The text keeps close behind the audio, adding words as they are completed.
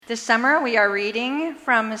This summer we are reading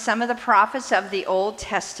from some of the prophets of the Old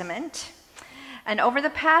Testament. And over the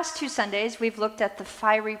past 2 Sundays, we've looked at the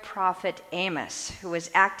fiery prophet Amos, who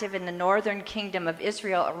was active in the northern kingdom of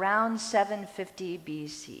Israel around 750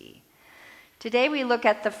 BC. Today we look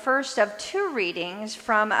at the first of 2 readings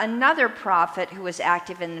from another prophet who was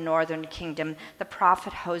active in the northern kingdom, the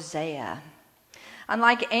prophet Hosea.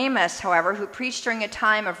 Unlike Amos, however, who preached during a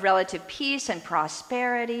time of relative peace and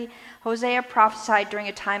prosperity, Hosea prophesied during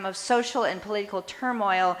a time of social and political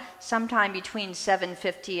turmoil sometime between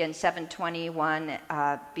 750 and 721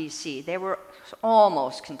 BC. They were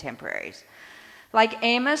almost contemporaries. Like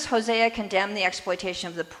Amos, Hosea condemned the exploitation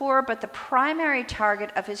of the poor, but the primary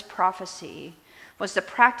target of his prophecy was the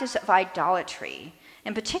practice of idolatry,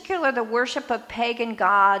 in particular the worship of pagan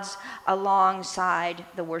gods alongside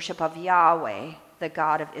the worship of Yahweh, the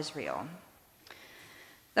God of Israel.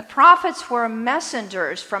 The prophets were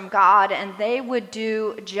messengers from God, and they would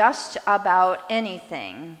do just about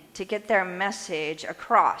anything to get their message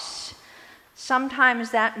across.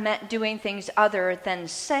 Sometimes that meant doing things other than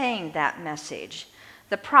saying that message.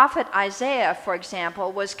 The prophet Isaiah, for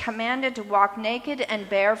example, was commanded to walk naked and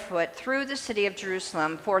barefoot through the city of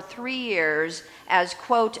Jerusalem for 3 years as,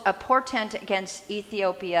 quote, a portent against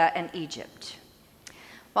Ethiopia and Egypt.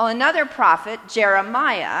 While another prophet,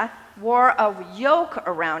 Jeremiah, wore a yoke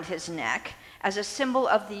around his neck as a symbol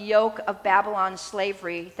of the yoke of Babylon's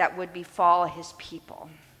slavery that would befall his people.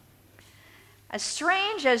 As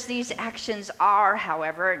strange as these actions are,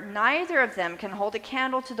 however, neither of them can hold a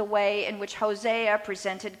candle to the way in which Hosea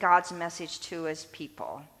presented God's message to his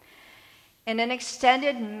people. In an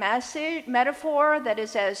extended metaphor that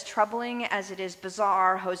is as troubling as it is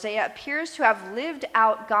bizarre, Hosea appears to have lived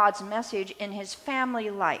out God's message in his family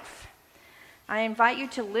life. I invite you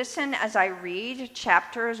to listen as I read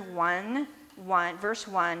chapters 1, verse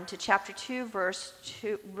 1 to chapter 2, verse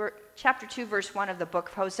 1 of the book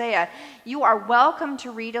of Hosea. You are welcome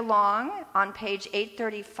to read along on page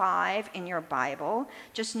 835 in your Bible.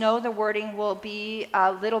 Just know the wording will be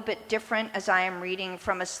a little bit different as I am reading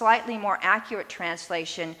from a slightly more accurate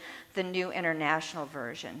translation, the New International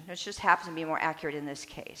Version, which just happens to be more accurate in this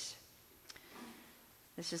case.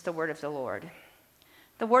 This is the word of the Lord.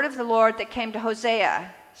 The word of the Lord that came to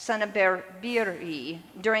Hosea, son of Beeri,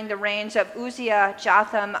 during the reigns of Uzziah,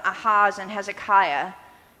 Jotham, Ahaz, and Hezekiah,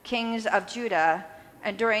 kings of Judah,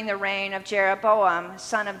 and during the reign of Jeroboam,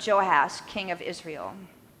 son of Joash, king of Israel.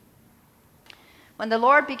 When the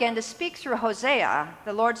Lord began to speak through Hosea,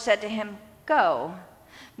 the Lord said to him, "Go,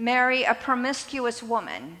 marry a promiscuous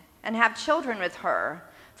woman, and have children with her,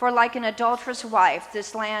 for like an adulterous wife,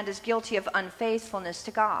 this land is guilty of unfaithfulness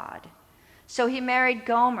to God." So he married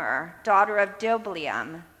Gomer, daughter of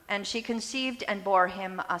Diblaim, and she conceived and bore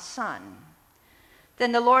him a son.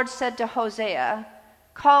 Then the Lord said to Hosea,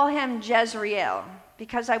 "Call him Jezreel,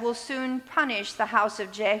 because I will soon punish the house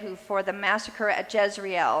of Jehu for the massacre at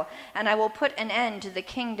Jezreel, and I will put an end to the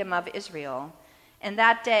kingdom of Israel. In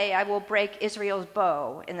that day I will break Israel's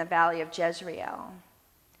bow in the valley of Jezreel."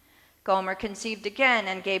 Gomer conceived again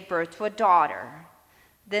and gave birth to a daughter.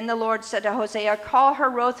 Then the Lord said to Hosea, "Call her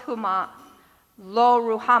Lo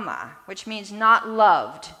Ruhamah, which means not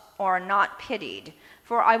loved or not pitied,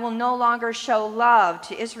 for I will no longer show love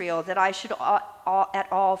to Israel that I should at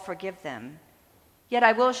all forgive them. Yet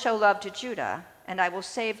I will show love to Judah, and I will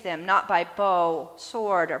save them, not by bow,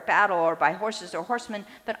 sword, or battle, or by horses or horsemen,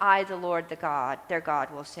 but I, the Lord, their God,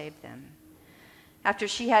 will save them." After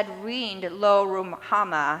she had weaned Lo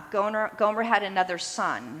Ruhamah, Gomer had another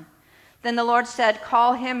son. Then the Lord said,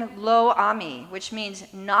 "Call him Lo Ami, which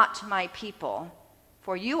means not my people,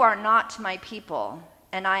 for you are not my people,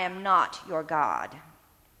 and I am not your God.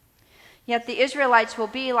 Yet the Israelites will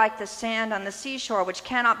be like the sand on the seashore, which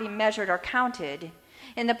cannot be measured or counted.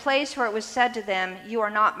 In the place where it was said to them, 'You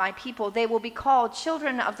are not my people,' they will be called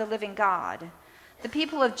children of the living God. The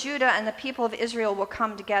people of Judah and the people of Israel will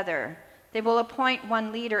come together. They will appoint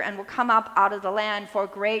one leader and will come up out of the land, for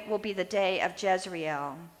great will be the day of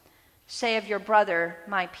Jezreel. Say of your brother,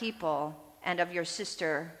 'My people,' and of your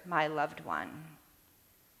sister, 'My loved one.'"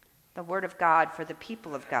 The word of God for the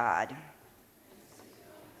people of God.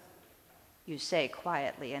 You say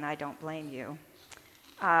quietly, and I don't blame you.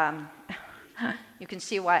 You can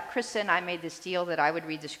see why Krista and I made this deal that I would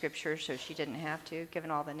read the scripture so she didn't have to,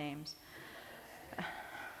 given all the names.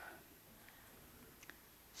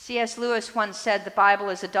 C.S. Lewis once said the Bible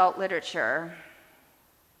is adult literature.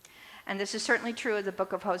 And this is certainly true of the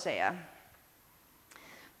book of Hosea.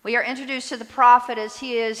 We are introduced to the prophet as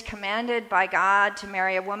he is commanded by God to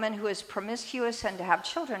marry a woman who is promiscuous and to have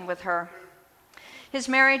children with her. His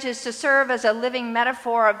marriage is to serve as a living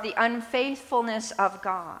metaphor of the unfaithfulness of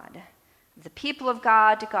God, the people of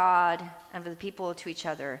God to God, and of the people to each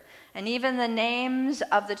other. And even the names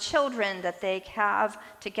of the children that they have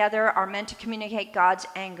together are meant to communicate God's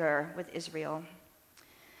anger with Israel.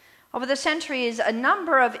 Over the centuries, a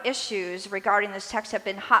number of issues regarding this text have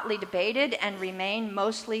been hotly debated and remain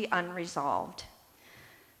mostly unresolved.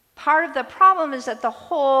 Part of the problem is that the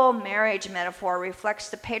whole marriage metaphor reflects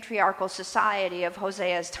the patriarchal society of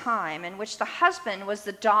Hosea's time, in which the husband was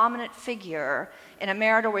the dominant figure in a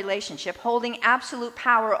marital relationship, holding absolute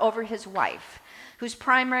power over his wife, whose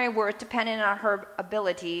primary worth depended on her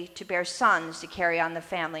ability to bear sons to carry on the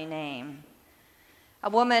family name.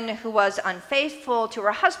 A woman who was unfaithful to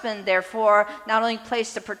her husband, therefore, not only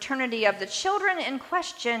placed the paternity of the children in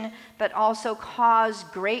question, but also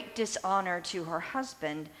caused great dishonor to her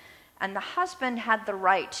husband. And the husband had the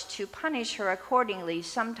right to punish her accordingly,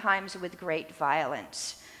 sometimes with great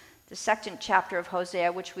violence. The second chapter of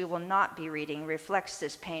Hosea, which we will not be reading, reflects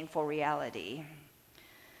this painful reality.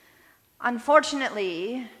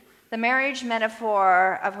 Unfortunately, the marriage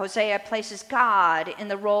metaphor of Hosea places God in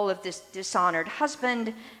the role of this dishonored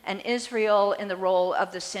husband and Israel in the role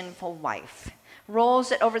of the sinful wife. Roles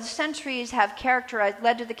that over the centuries have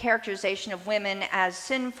led to the characterization of women as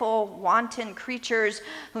sinful, wanton creatures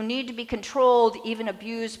who need to be controlled, even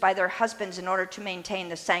abused by their husbands in order to maintain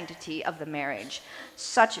the sanctity of the marriage.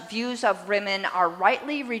 Such views of women are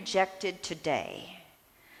rightly rejected today,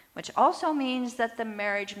 which also means that the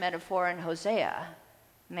marriage metaphor in Hosea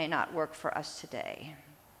may not work for us today.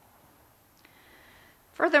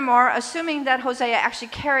 Furthermore, assuming that Hosea actually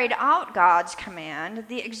carried out God's command,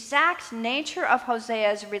 the exact nature of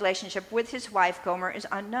Hosea's relationship with his wife Gomer is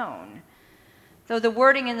unknown. Though the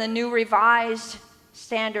wording in the New Revised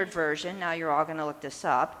Standard Version, now you're all going to look this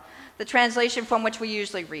up, the translation from which we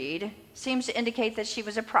usually read, seems to indicate that she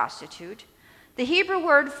was a prostitute. The Hebrew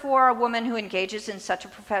word for a woman who engages in such a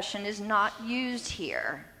profession is not used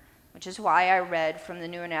here, which is why I read from the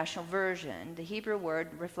New International Version. The Hebrew word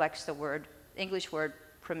reflects the English word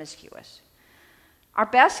promiscuous. Our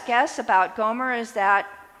best guess about Gomer is that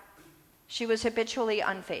she was habitually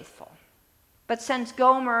unfaithful. But since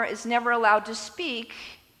Gomer is never allowed to speak,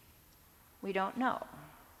 we don't know,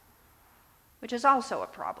 which is also a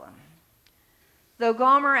problem. Though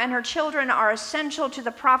Gomer and her children are essential to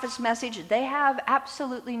the prophet's message, they have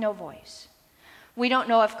absolutely no voice. We don't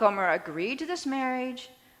know if Gomer agreed to this marriage,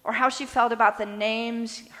 or how she felt about the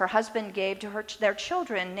names her husband gave to their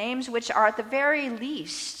children, names which are at the very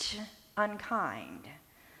least unkind.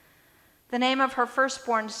 The name of her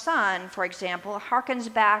firstborn son, for example,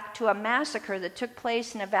 harkens back to a massacre that took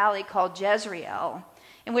place in a valley called Jezreel,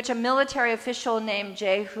 in which a military official named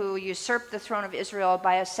Jehu usurped the throne of Israel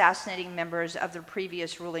by assassinating members of the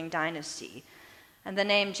previous ruling dynasty. And the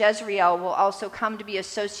name Jezreel will also come to be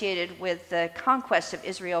associated with the conquest of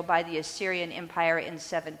Israel by the Assyrian Empire in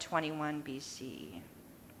 721 BC.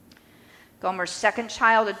 Gomer's second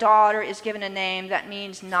child, a daughter, is given a name that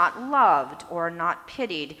means not loved or not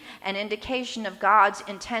pitied, an indication of God's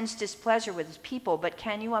intense displeasure with his people. But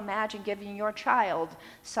can you imagine giving your child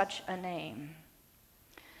such a name?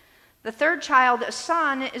 The third child, a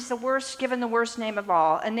son, is given the worst name of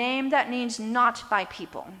all, a name that means not by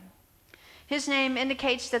people. His name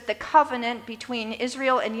indicates that the covenant between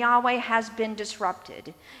Israel and Yahweh has been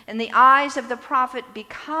disrupted. In the eyes of the prophet,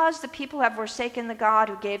 because the people have forsaken the God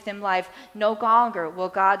who gave them life, no longer will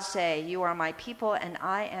God say, "You are my people and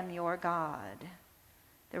I am your God."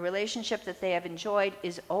 The relationship that they have enjoyed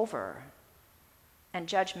is over, and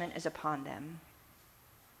judgment is upon them.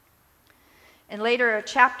 In later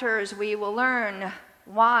chapters, we will learn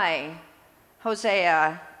why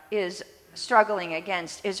Hosea is struggling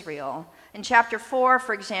against Israel. In chapter 4,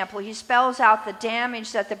 for example, he spells out the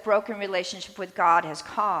damage that the broken relationship with God has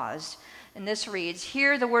caused. And this reads,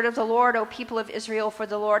 "Hear the word of the Lord, O people of Israel, for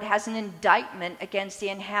the Lord has an indictment against the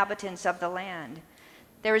inhabitants of the land.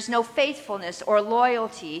 There is no faithfulness or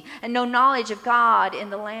loyalty and no knowledge of God in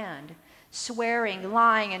the land. Swearing,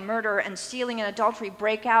 lying, and murder, and stealing and adultery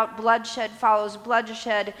break out. Bloodshed follows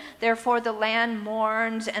bloodshed. Therefore the land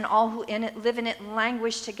mourns, and all who live in it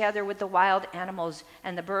languish together with the wild animals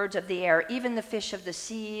and the birds of the air. Even the fish of the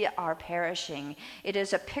sea are perishing." It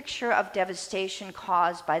is a picture of devastation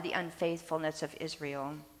caused by the unfaithfulness of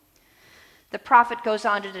Israel. The prophet goes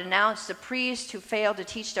on to denounce the priests who failed to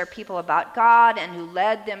teach their people about God and who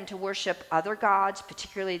led them to worship other gods,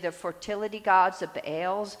 particularly the fertility gods, the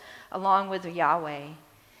Baals, along with Yahweh.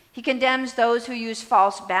 He condemns those who use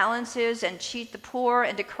false balances and cheat the poor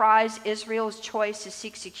and decries Israel's choice to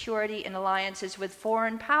seek security in alliances with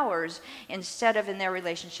foreign powers instead of in their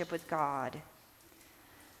relationship with God.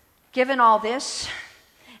 Given all this,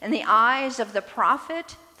 in the eyes of the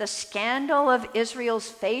prophet, the scandal of Israel's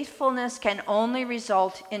faithfulness can only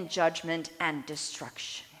result in judgment and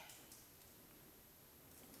destruction.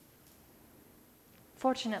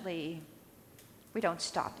 Fortunately, we don't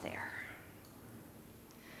stop there.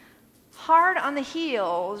 Hard on the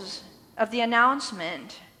heels of the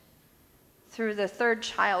announcement through the third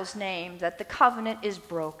child's name that the covenant is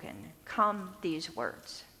broken, come these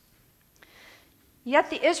words. Yet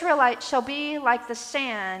the Israelites shall be like the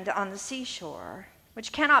sand on the seashore,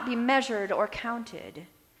 which cannot be measured or counted.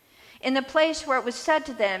 In the place where it was said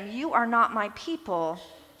to them, you are not my people,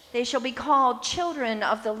 they shall be called children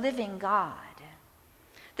of the living God.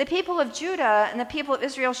 The people of Judah and the people of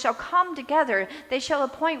Israel shall come together. They shall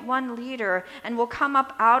appoint one leader and will come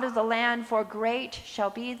up out of the land, for great shall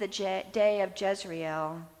be the day of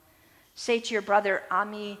Jezreel. Say to your brother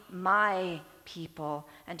Ami, my people,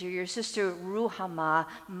 and to your sister Ruhamah,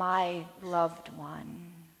 my loved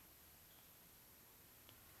one.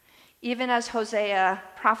 Even as Hosea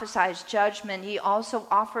prophesies judgment, he also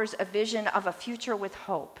offers a vision of a future with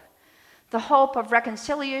hope. The hope of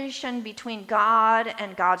reconciliation between God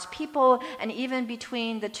and God's people, and even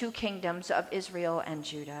between the two kingdoms of Israel and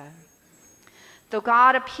Judah. Though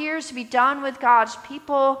God appears to be done with God's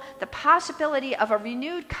people, the possibility of a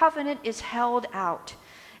renewed covenant is held out,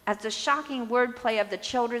 as the shocking wordplay of the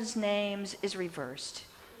children's names is reversed.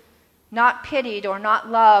 Not pitied or not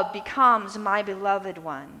loved becomes my beloved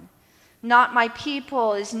one. Not my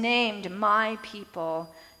people is named my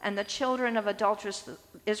people, and the children of adulterous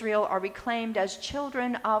Israel are reclaimed as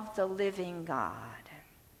children of the living God.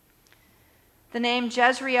 The name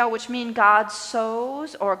Jezreel, which means God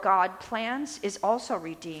sows or God plants, is also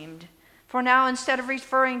redeemed. For now, instead of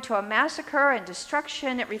referring to a massacre and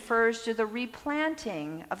destruction, it refers to the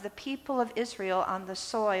replanting of the people of Israel on the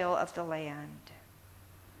soil of the land.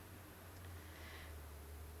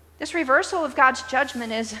 This reversal of God's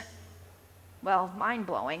judgment is, well,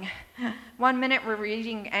 mind-blowing. One minute we're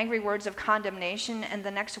reading angry words of condemnation, and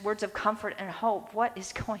the next words of comfort and hope. What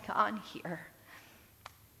is going on here?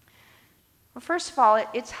 Well, first of all,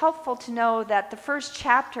 it's helpful to know that the first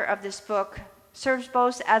chapter of this book serves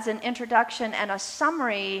both as an introduction and a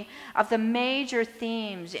summary of the major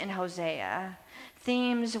themes in Hosea.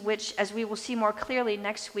 Themes which, as we will see more clearly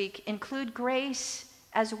next week, include grace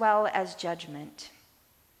as well as judgment.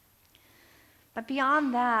 But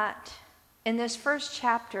beyond that, in this first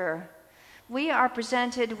chapter, we are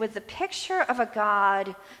presented with the picture of a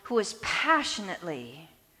God who is passionately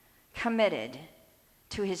committed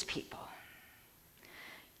to his people.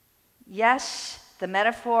 Yes, the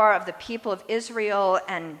metaphor of the people of Israel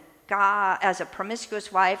and God as a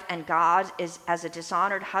promiscuous wife and God as a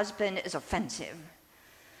dishonored husband is offensive.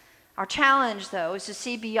 Our challenge, though, is to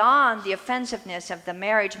see beyond the offensiveness of the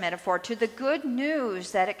marriage metaphor to the good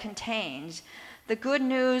news that it contains. The good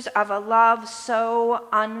news of a love so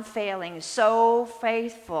unfailing, so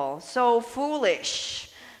faithful, so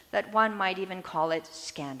foolish, that one might even call it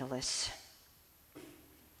scandalous.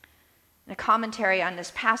 In a commentary on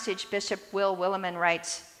this passage, Bishop Will Willimon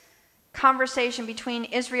writes, conversation between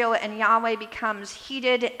Israel and Yahweh becomes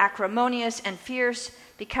heated, acrimonious, and fierce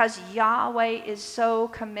because Yahweh is so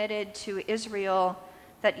committed to Israel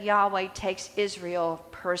that Yahweh takes Israel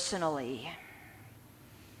personally.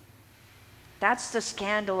 That's the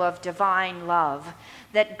scandal of divine love,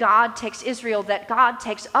 that God takes Israel, that God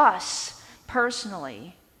takes us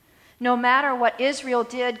personally. No matter what Israel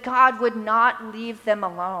did, God would not leave them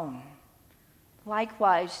alone.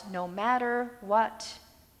 Likewise, no matter what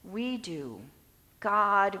we do,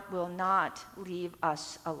 God will not leave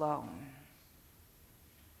us alone.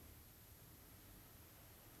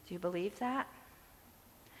 Do you believe that?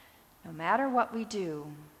 No matter what we do,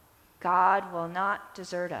 God will not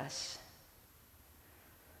desert us.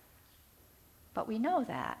 But we know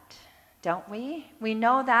that, don't we? We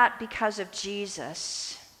know that because of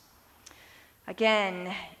Jesus.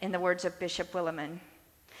 Again, in the words of Bishop Willimon,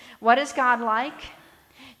 what is God like?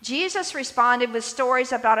 Jesus responded with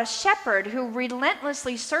stories about a shepherd who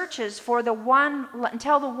relentlessly searches for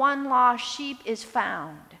until the one lost sheep is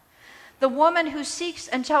found. The woman who seeks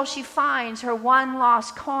until she finds her one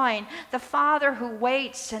lost coin. The father who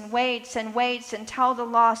waits and waits and waits until the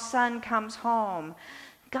lost son comes home.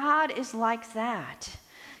 God is like that.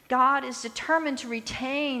 God is determined to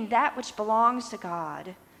retain that which belongs to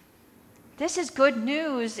God. This is good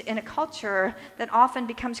news in a culture that often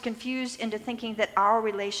becomes confused into thinking that our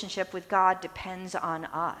relationship with God depends on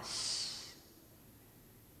us.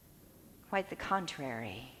 Quite the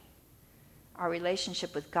contrary. Our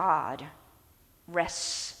relationship with God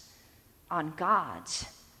rests on God's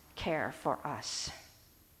care for us.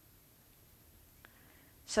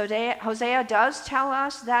 So Hosea does tell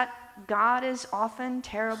us that God is often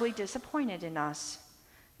terribly disappointed in us,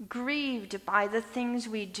 grieved by the things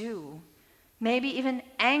we do, maybe even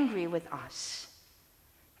angry with us.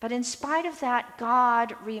 But in spite of that,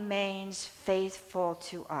 God remains faithful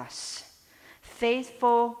to us,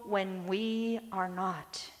 faithful when we are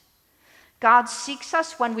not. God seeks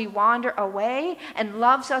us when we wander away and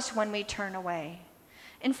loves us when we turn away.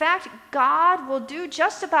 In fact, God will do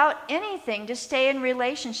just about anything to stay in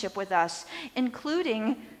relationship with us,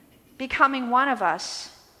 including becoming one of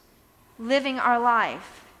us, living our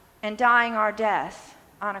life, and dying our death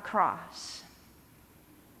on a cross.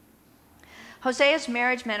 Hosea's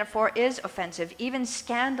marriage metaphor is offensive, even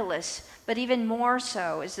scandalous, but even more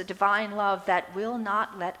so is the divine love that will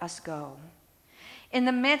not let us go. In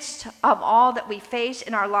the midst of all that we face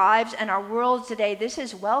in our lives and our world today, this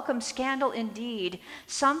is welcome scandal indeed,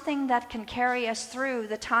 something that can carry us through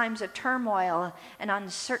the times of turmoil and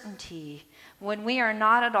uncertainty when we are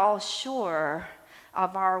not at all sure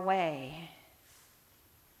of our way.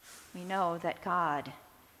 We know that God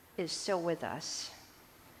is still with us.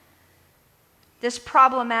 This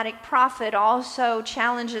problematic prophet also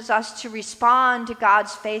challenges us to respond to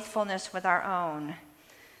God's faithfulness with our own.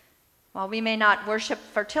 While we may not worship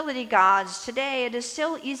fertility gods today, it is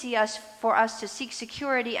still easy for us to seek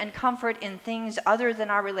security and comfort in things other than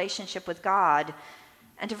our relationship with God,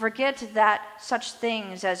 and to forget that such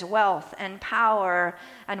things as wealth and power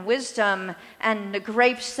and wisdom and the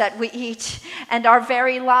grapes that we eat and our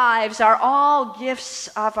very lives are all gifts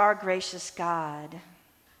of our gracious God.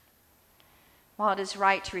 While it is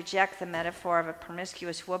right to reject the metaphor of a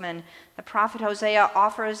promiscuous woman, the prophet Hosea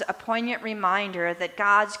offers a poignant reminder that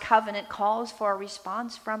God's covenant calls for a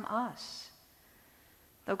response from us.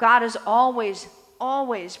 Though God is always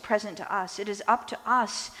present to us, it is up to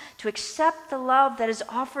us to accept the love that is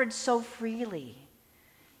offered so freely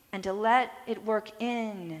and to let it work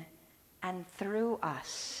in and through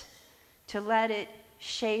us, to let it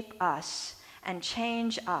shape us and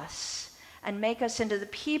change us and make us into the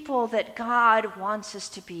people that God wants us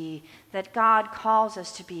to be, that God calls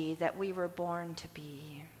us to be, that we were born to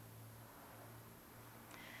be.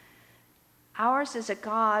 Ours is a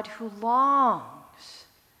God who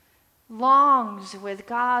longs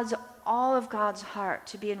with all of God's heart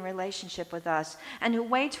to be in relationship with us, and who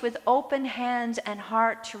waits with open hands and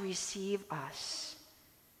heart to receive us.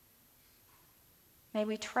 May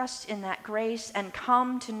we trust in that grace and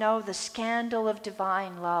come to know the scandal of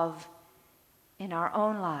divine love in our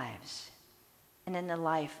own lives and in the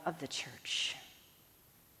life of the church.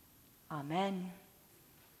 Amen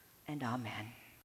and amen.